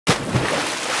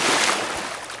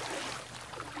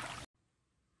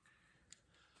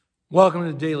Welcome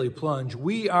to the Daily Plunge.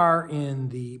 We are in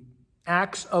the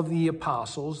Acts of the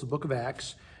Apostles, the book of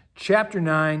Acts, chapter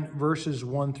 9, verses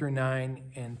 1 through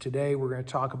 9. And today we're going to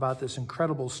talk about this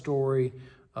incredible story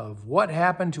of what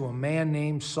happened to a man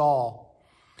named Saul.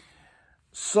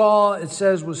 Saul, it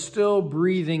says, was still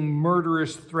breathing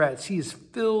murderous threats. He is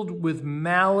filled with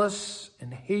malice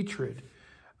and hatred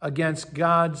against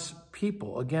God's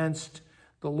people, against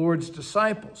the Lord's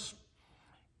disciples.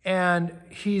 And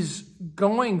he's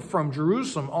going from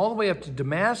Jerusalem all the way up to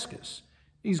Damascus.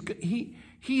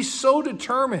 He's so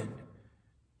determined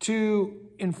to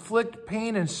inflict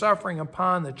pain and suffering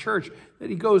upon the church that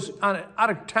he goes on an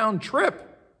out-of-town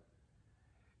trip.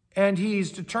 And he's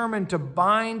determined to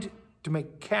bind, to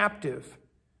make captive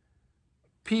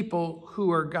people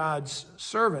who are God's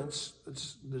servants,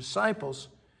 the disciples,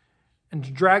 and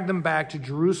to drag them back to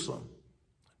Jerusalem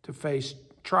to face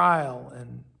trial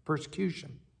and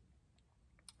persecution.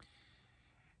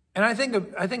 And I think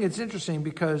it's interesting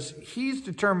because he's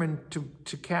determined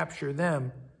to capture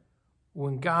them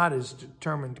when God is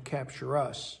determined to capture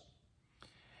us.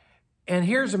 And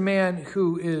here's a man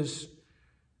who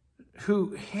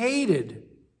hated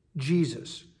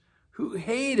Jesus, who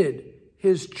hated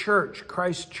his church,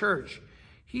 Christ's church.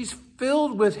 He's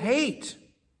filled with hate.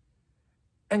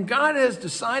 And God has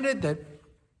decided that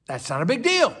that's not a big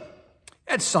deal.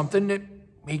 That's something that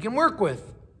he can work with.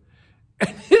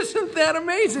 And isn't that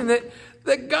amazing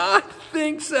that God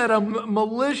thinks that a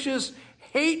malicious,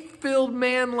 hate-filled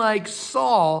man like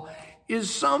Saul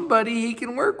is somebody he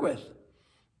can work with?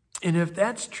 And if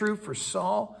that's true for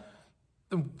Saul,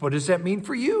 then what does that mean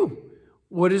for you?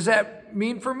 What does that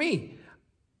mean for me?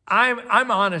 I'm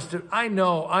honest. I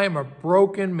know I am a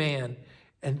broken man,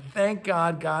 and thank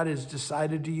God God has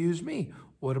decided to use me.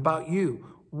 What about you?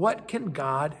 What can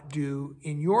God do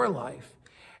in your life?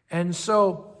 And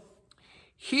so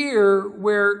here,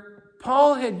 where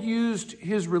Paul had used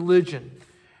his religion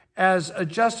as a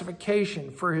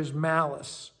justification for his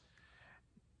malice,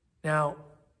 now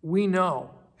we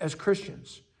know as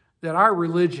Christians that our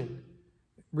religion,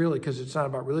 really, because it's not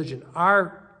about religion,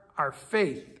 our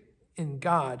faith in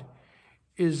God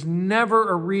is never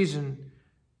a reason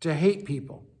to hate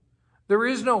people. There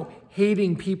is no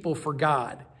hating people for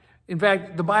God. In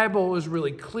fact, the Bible is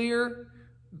really clear,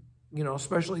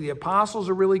 especially the apostles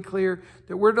are really clear,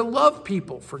 that we're to love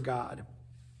people for God.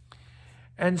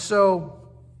 And so,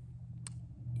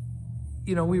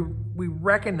 we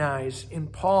recognize in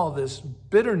Paul this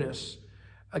bitterness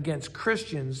against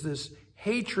Christians, this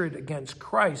hatred against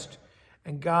Christ,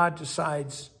 and God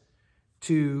decides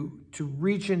to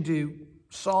reach into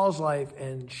Saul's life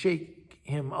and shake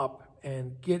him up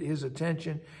and get his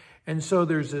attention. And so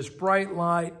there's this bright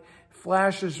light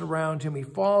flashes around him. He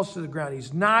falls to the ground.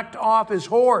 He's knocked off his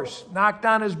horse, knocked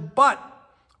on his butt,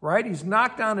 right? He's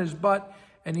knocked on his butt,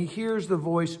 and he hears the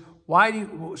voice,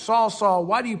 Saul,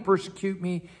 why do you persecute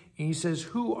me? And he says,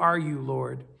 who are you,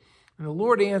 Lord? And the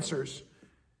Lord answers,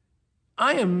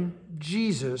 I am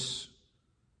Jesus,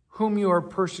 whom you are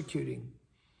persecuting.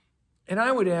 And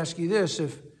I would ask you this,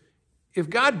 if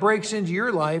God breaks into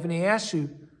your life and he asks you,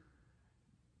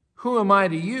 who am I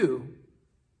to you?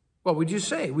 What would you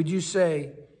say? Would he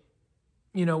say,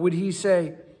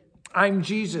 I'm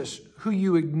Jesus, who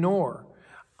you ignore?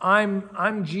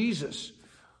 I'm Jesus,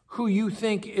 who you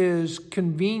think is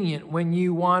convenient when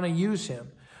you want to use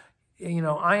him.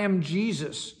 I am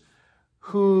Jesus,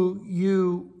 who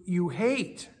you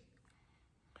hate.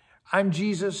 I'm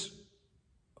Jesus,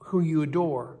 who you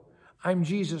adore. I'm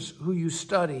Jesus, who you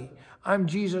study. I'm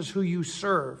Jesus, who you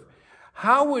serve.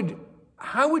 How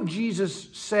would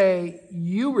Jesus say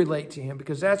you relate to him?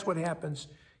 Because that's what happens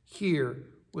here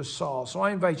with Saul. So I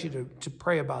invite you to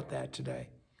pray about that today.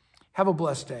 Have a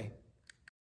blessed day.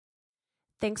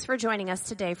 Thanks for joining us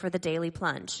today for the Daily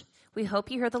Plunge. We hope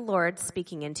you hear the Lord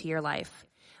speaking into your life.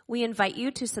 We invite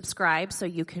you to subscribe so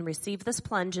you can receive this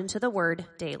plunge into the Word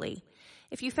daily.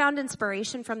 If you found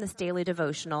inspiration from this daily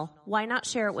devotional, why not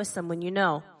share it with someone you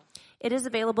know? It is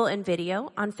available in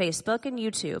video on Facebook and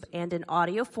YouTube and in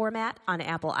audio format on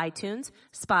Apple iTunes,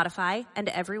 Spotify, and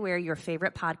everywhere your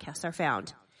favorite podcasts are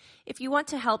found. If you want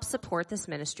to help support this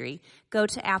ministry, go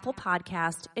to Apple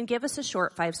Podcast and give us a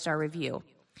short 5-star review.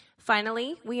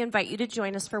 Finally, we invite you to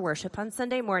join us for worship on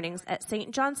Sunday mornings at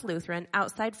St. John's Lutheran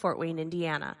outside Fort Wayne,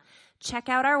 Indiana. Check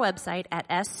out our website at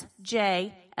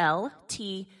sjlt.org.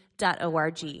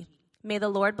 May the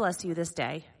Lord bless you this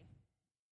day.